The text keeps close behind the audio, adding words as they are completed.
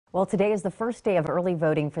Well, today is the first day of early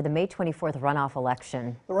voting for the May 24th runoff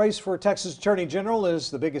election. The race for Texas Attorney General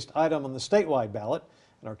is the biggest item on the statewide ballot.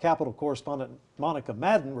 And our Capitol correspondent Monica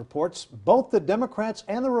Madden reports both the Democrats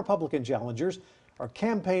and the Republican challengers are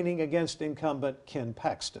campaigning against incumbent Ken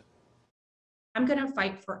Paxton. I'm going to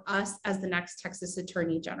fight for us as the next Texas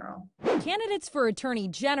Attorney General. Candidates for Attorney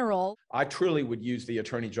General. I truly would use the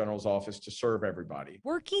Attorney General's office to serve everybody.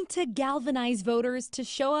 Working to galvanize voters to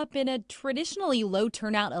show up in a traditionally low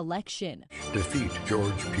turnout election. Defeat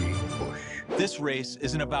George P. Bush. This race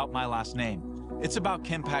isn't about my last name. It's about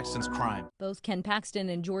Ken Paxton's crime. Both Ken Paxton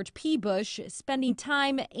and George P. Bush spending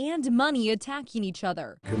time and money attacking each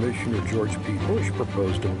other. Commissioner George P. Bush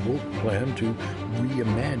proposed a woke plan to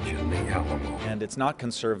reimagine the Alamo. And it's not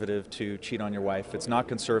conservative to cheat on your wife. It's not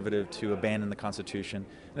conservative to abandon the Constitution.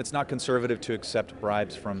 And it's not conservative to accept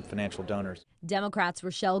bribes from financial donors. Democrats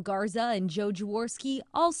Rochelle Garza and Joe Jaworski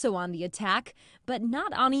also on the attack, but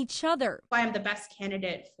not on each other. I am the best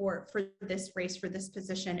candidate for this race, for this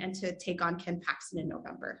position, and to take on Ken Paxton in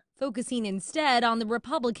November. Focusing instead on the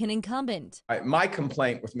Republican incumbent. My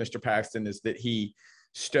complaint with Mr. Paxton is that he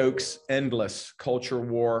stokes endless culture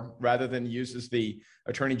war rather than uses the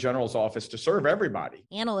Attorney General's office to serve everybody.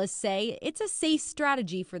 Analysts say it's a safe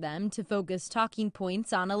strategy for them to focus talking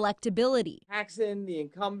points on electability. Paxton, the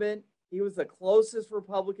incumbent, he was the closest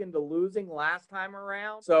Republican to losing last time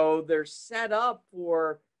around. So they're set up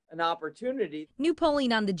for an opportunity. New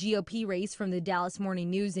polling on the GOP race from the Dallas Morning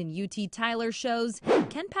News and UT Tyler shows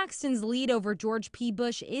Ken Paxton's lead over George P.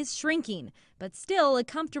 Bush is shrinking, but still a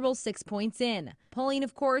comfortable 6 points in. Polling,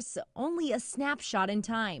 of course, only a snapshot in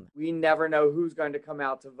time. We never know who's going to come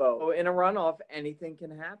out to vote. So in a runoff, anything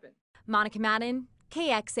can happen. Monica Madden,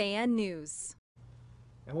 KXAN News.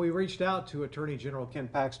 And we reached out to Attorney General Ken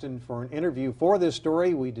Paxton for an interview for this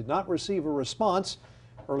story. We did not receive a response.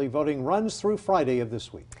 Early voting runs through Friday of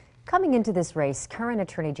this week. Coming into this race, current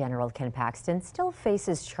Attorney General Ken Paxton still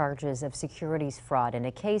faces charges of securities fraud in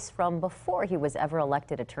a case from before he was ever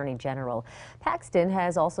elected Attorney General. Paxton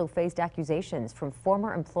has also faced accusations from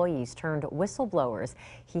former employees turned whistleblowers.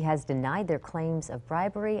 He has denied their claims of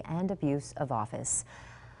bribery and abuse of office.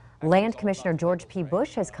 Land Commissioner George P.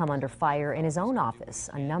 Bush has come under fire in his own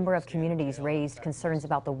office. A number of communities raised concerns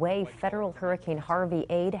about the way federal Hurricane Harvey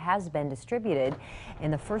aid has been distributed.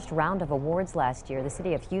 In the first round of awards last year, the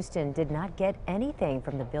city of Houston did not get anything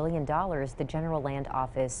from the $1 billion the General Land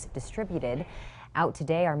Office distributed. Out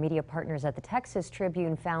today, our media partners at the Texas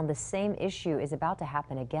Tribune found the same issue is about to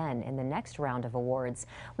happen again in the next round of awards.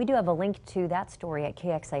 We do have a link to that story at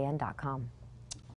KXAN.com.